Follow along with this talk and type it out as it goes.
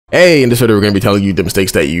Hey, in this video, we're going to be telling you the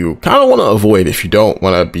mistakes that you kind of want to avoid if you don't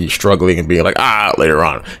want to be struggling and being like, later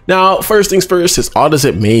on. Now, first things first, as odd as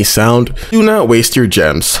it may sound, do not waste your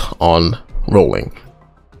gems on rolling.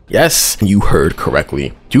 Yes, you heard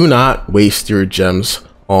correctly. Do not waste your gems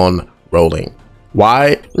on rolling. Why?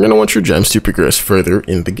 You're going to want your gems to progress further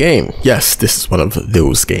in the game. Yes, this is one of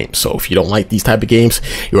those games. So if you don't like these type of games,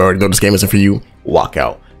 you already know this game isn't for you, walk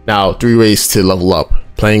out. Now, 3 ways to level up: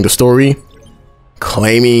 playing the story,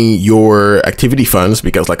 claiming your activity funds,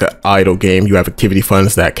 because like an idle game, you have activity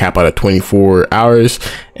funds that cap out at 24 hours.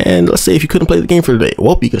 And let's say if you couldn't play the game for the day,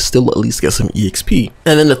 well, you could still at least get some EXP.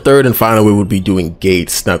 And then the third and final way would be doing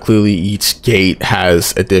gates. Now, clearly each gate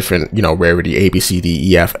has a different, rarity: A, B, C,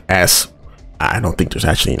 D, E, F, S. I don't think there's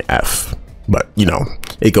actually an F, but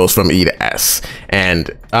it goes from E to S.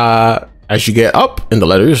 And as you get up in the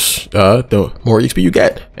letters, the more EXP you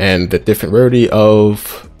get. And the different rarity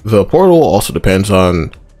of the portal also depends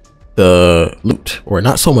on the loot, or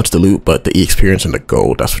not so much the loot, but the experience and the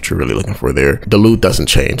gold. That's what you're really looking for there. The loot doesn't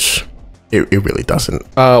change. It really doesn't.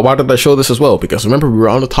 Why did I show this as well? Because remember, we were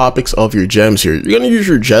on the topics of your gems here. You're gonna use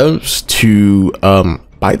your gems to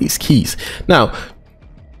buy these keys. Now,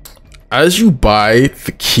 as you buy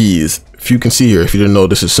the keys, if you can see here, if you didn't know,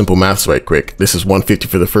 this is simple maths right quick. This is 150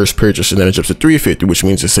 for the first purchase, and then it jumps to 350, which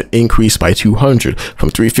means it's an increase by 200 from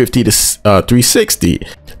 350 to 360.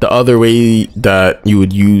 The other way that you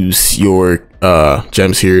would use your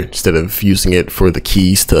gems here, instead of using it for the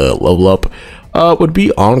keys to level up, would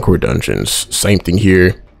be encore dungeons. Same thing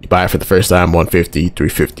here. You buy it for the first time, 150,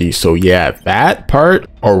 350. So yeah, that part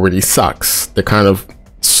already sucks. They're kind of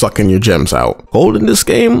sucking your gems out. Gold in this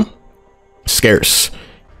game, scarce.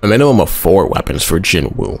 A minimum of 4 weapons for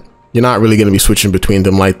Jinwoo. You're not really going to be switching between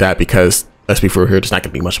them like that, because let's be fair here, there's not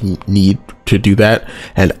going to be much need to do that.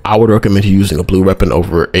 And I would recommend you using a blue weapon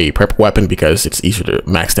over a purple weapon, because it's easier to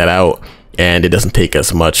max that out, and it doesn't take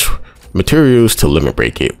as much materials to limit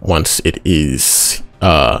break it once it is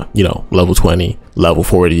level 20, level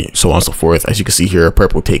 40, so on and so forth. As you can see here, a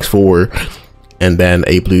purple takes 4, and then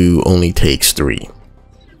a blue only takes 3.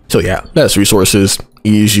 So yeah, less resources,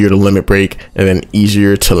 easier to limit break, and then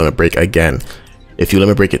easier to limit break again. If you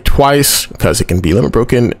limit break it twice, because it can be limit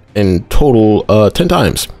broken in total 10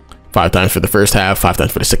 times. 5 times for the first half, 5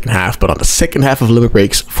 times for the second half. But on the second half of limit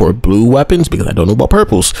breaks for blue weapons, because I don't know about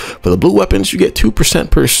purples, for the blue weapons, you get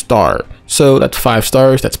 2% per star. So that's 5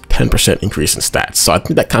 stars, that's 10% increase in stats. So I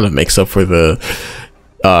think that kind of makes up for the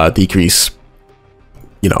decrease,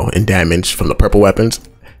 in damage from the purple weapons.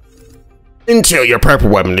 Until your purple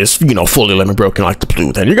weapon is, fully limit broken like the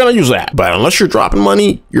blue, then you're gonna use that. But unless you're dropping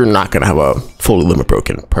money, you're not gonna have a fully limit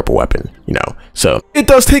broken purple weapon, So it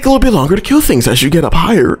does take a little bit longer to kill things as you get up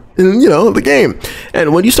higher in, the game.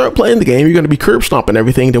 And when you start playing the game, you're gonna be curb stomping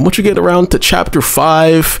everything. Then once you get around to chapter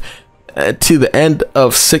 5, to the end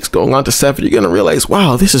of 6 going on to 7, you're gonna realize,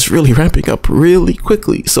 wow, this is really ramping up really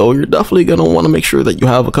quickly. So you're definitely gonna want to make sure that you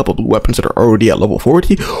have a couple of weapons that are already at level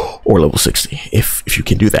 40 or level 60, if you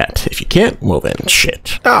can do that. If you can't, well then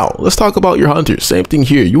shit. Now let's talk about your hunters. Same thing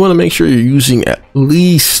here. You want to make sure you're using at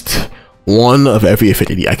least one of every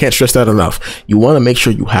affinity. I can't stress that enough. You want to make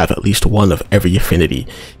sure you have at least one of every affinity,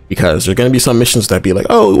 because there's going to be some missions that be like,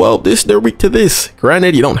 oh, well, they're weak to this.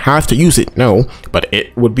 Granted, you don't have to use it, no, but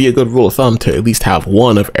it would be a good rule of thumb to at least have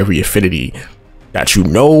one of every affinity that you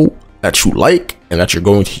know, that you like, and that you're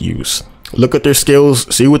going to use. Look at their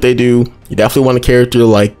skills, see what they do. You definitely want a character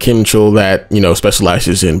like Kim Chul that,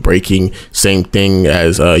 specializes in breaking. Same thing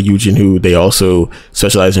as Yujin, who they also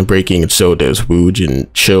specialize in breaking, and so does Wooj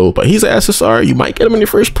and Chill. But he's an SSR. You might get him in your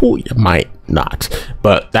first pool, you might not.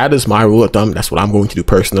 But that is my rule of thumb. That's what I'm going to do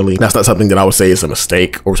personally. That's not something that I would say is a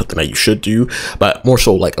mistake or something that you should do, but more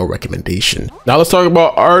so like a recommendation. Now let's talk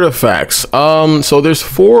about artifacts. So there's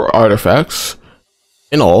 4 artifacts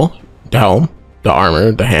in all: the helm, the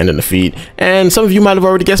armor, the hand, and the feet. And some of you might have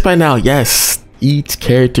already guessed by now, yes, each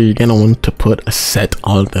character you're gonna want to put a set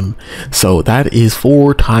on them. So that is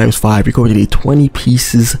 4 times 5. You're going to need 20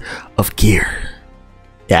 pieces of gear.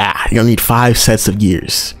 Yeah, you're gonna need 5 sets of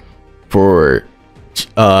gears for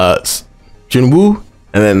Jinwoo,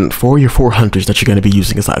 and then for your 4 hunters that you're going to be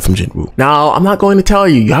using aside from Jinwoo. Now, I'm not going to tell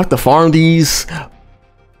you, you have to farm these,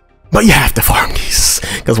 but you have to farm these,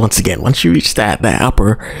 because once again, once you reach that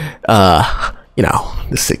upper,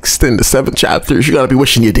 the 6th and the 7th chapters, you're gonna be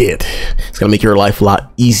wishing you did. It's gonna make your life a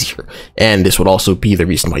lot easier. And this would also be the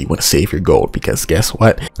reason why you want to save your gold, because guess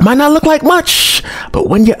what? It might not look like much, but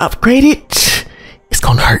when you upgrade it, it's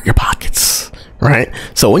gonna hurt your pockets, right?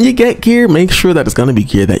 So when you get gear, make sure that it's gonna be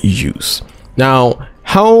gear that you use. Now,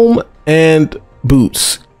 helm and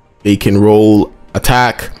boots, they can roll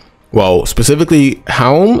attack, Well, specifically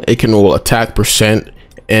Helm, it can roll attack percent,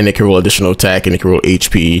 and it can roll additional attack, and it can roll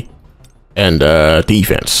HP and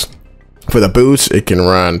defense. For the boots, it can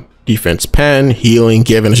run defense pen, healing,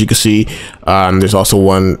 given, as you can see. There's also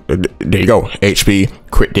one, there you go, HP,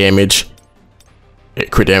 crit damage.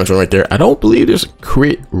 Crit damage one right there. I don't believe there's a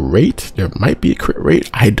crit rate. There might be a crit rate.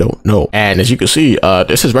 I don't know. And as you can see,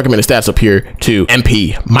 this is recommended stats up here too.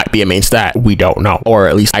 MP might be a main stat. We don't know, or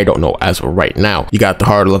at least I don't know as of right now. You got the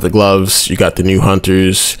hard leather gloves, you got the new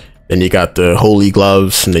hunters, then you got the holy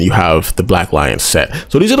gloves, and then you have the black lion set.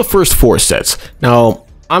 So these are the first 4 sets. Now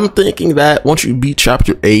I'm thinking that once you beat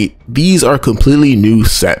chapter 8, these are completely new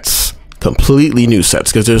sets. Completely new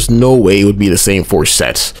sets, because there's no way it would be the same 4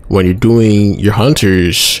 sets. When you're doing your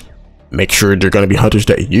hunters, make sure they're going to be hunters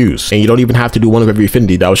that you use, and you don't even have to do one of every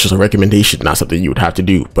affinity. That was just a recommendation, not something you would have to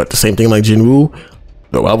do. But the same thing like Jinwoo,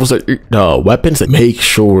 the levels that the weapons, that make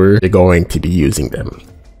sure you're going to be using them.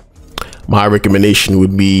 My recommendation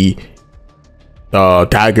would be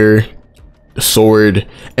dagger, the sword,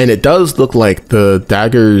 and it does look like the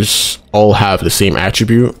daggers all have the same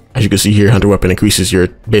attribute. As you can see here, hunter weapon increases your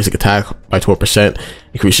basic attack by 12%,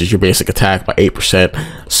 increases your basic attack by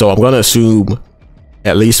 8%. So I'm going to assume,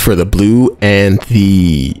 at least for the blue and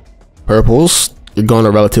the purples, you're going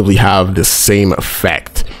to relatively have the same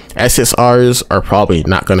effect. SSRs are probably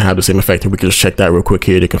not going to have the same effect. We can just check that real quick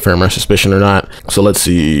here to confirm our suspicion or not. So let's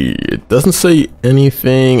see. It doesn't say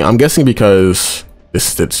anything. I'm guessing because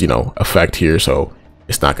it's, you know, effect here, so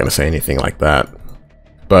it's not going to say anything like that.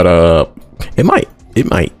 But it might.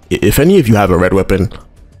 If any of you have a red weapon,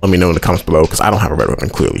 let me know in the comments below, because I don't have a red weapon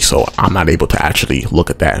clearly, so I'm not able to actually look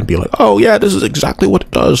at that and be like, oh yeah, this is exactly what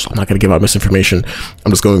it does. I'm not going to give out misinformation.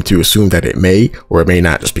 I'm just going to assume that it may or it may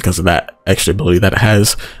not, just because of that extra ability that it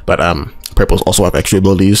has. But purples also have extra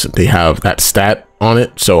abilities. They have that stat on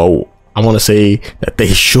it, so I want to say that they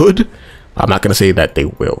should. I'm not going to say that they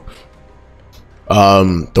will.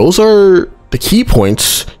 Those are the key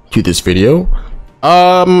points to this video.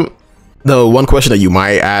 The one question that you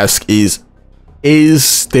might ask is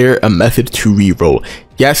there a method to reroll?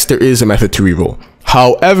 Yes, there is a method to reroll.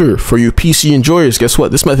 However, for you PC enjoyers, guess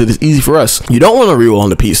what? This method is easy for us. You don't want to reroll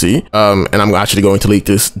on the PC. And I'm actually going to link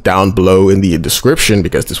this down below in the description,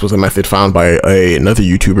 because this was a method found by another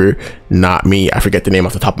YouTuber, not me. I forget the name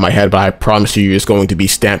off the top of my head, but I promise you it's going to be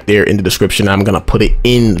stamped there in the description. I'm going to put it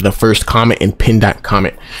in the first comment and pin that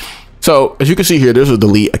comment. So as you can see here, there's a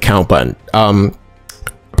delete account button.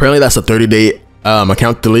 Apparently that's a 30-day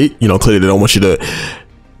account delete. You know, clearly they don't want you to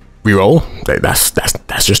reroll.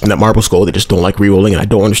 That's just Netmarble's goal. They just don't like rerolling, and I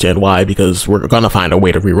don't understand why, because we're gonna find a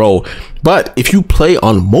way to reroll. But if you play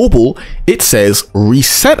on mobile, it says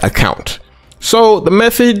reset account. So the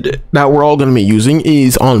method that we're all gonna be using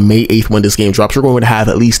is on May 8th, when this game drops, we're going to have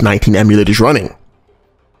at least 19 emulators running.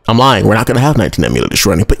 I'm lying, we're not going to have 19 emulators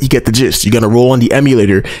running, but you get the gist. You're going to roll on the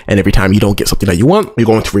emulator, and every time you don't get something that you want, you're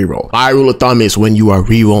going to re-roll. My rule of thumb is, when you are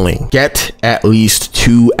re-rolling, get at least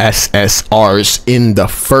 2 SSRs in the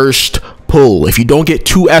first pull. If you don't get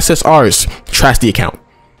 2 SSRs, trash the account.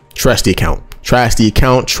 Trash the account. Trash the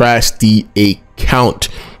account. Trash the account.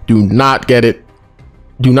 Do not get it.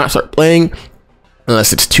 Do not start playing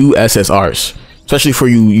unless it's 2 SSRs. Especially for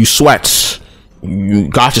you sweats. You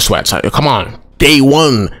gotcha sweats. Come on. Day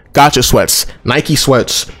 1 gotcha sweats, Nike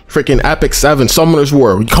sweats, freaking Epic 7, Summoner's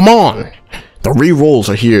War. Come on, the re-rolls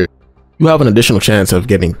are here. You have an additional chance of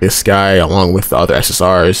getting this guy along with the other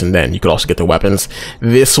SSRs, and then you could also get the weapons.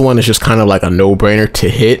 This one is just kind of like a no-brainer to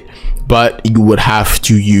hit, but you would have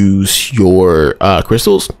to use your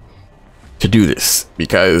crystals to do this,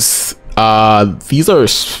 because these are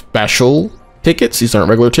special tickets. These aren't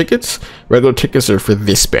regular tickets. Regular tickets are for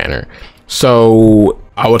this banner. So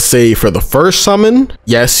I would say for the first summon,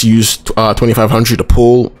 yes, use 2500 to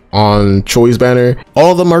pull on Choi's banner.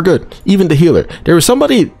 All of them are good, even the healer. There was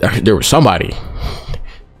somebody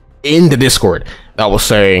in the Discord that was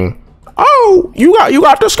saying, oh, you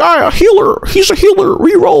got this guy, a healer, he's a healer,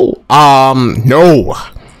 reroll.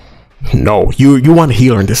 No, you want a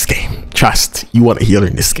healer in this game. Trust, you want a healer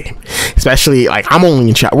in this game. Especially, like,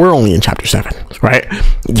 we're only in chapter 7, right?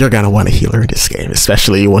 You're gonna want a healer in this game,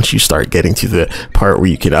 especially once you start getting to the part where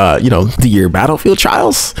you can, you know, do your battlefield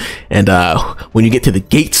trials. And when you get to the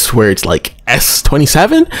gates where it's like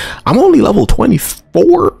S27, I'm only level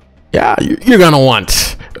 24. Yeah, you're gonna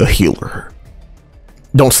want a healer.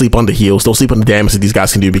 Don't sleep on the heals. Don't sleep on the damage that these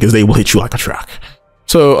guys can do, because they will hit you like a truck.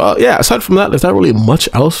 So yeah, aside from that, there's not really much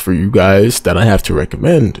else for you guys that I have to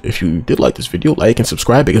recommend. If you did like this video, like and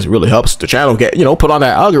subscribe, because it really helps the channel get, you know, put on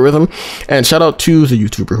that algorithm. And shout out to the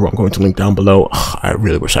YouTuber who I'm going to link down below. I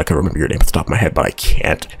really wish I could remember your name at the top of my head, but I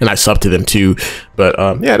can't. And I sub to them too. But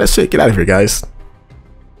yeah, that's it. Get out of here, guys.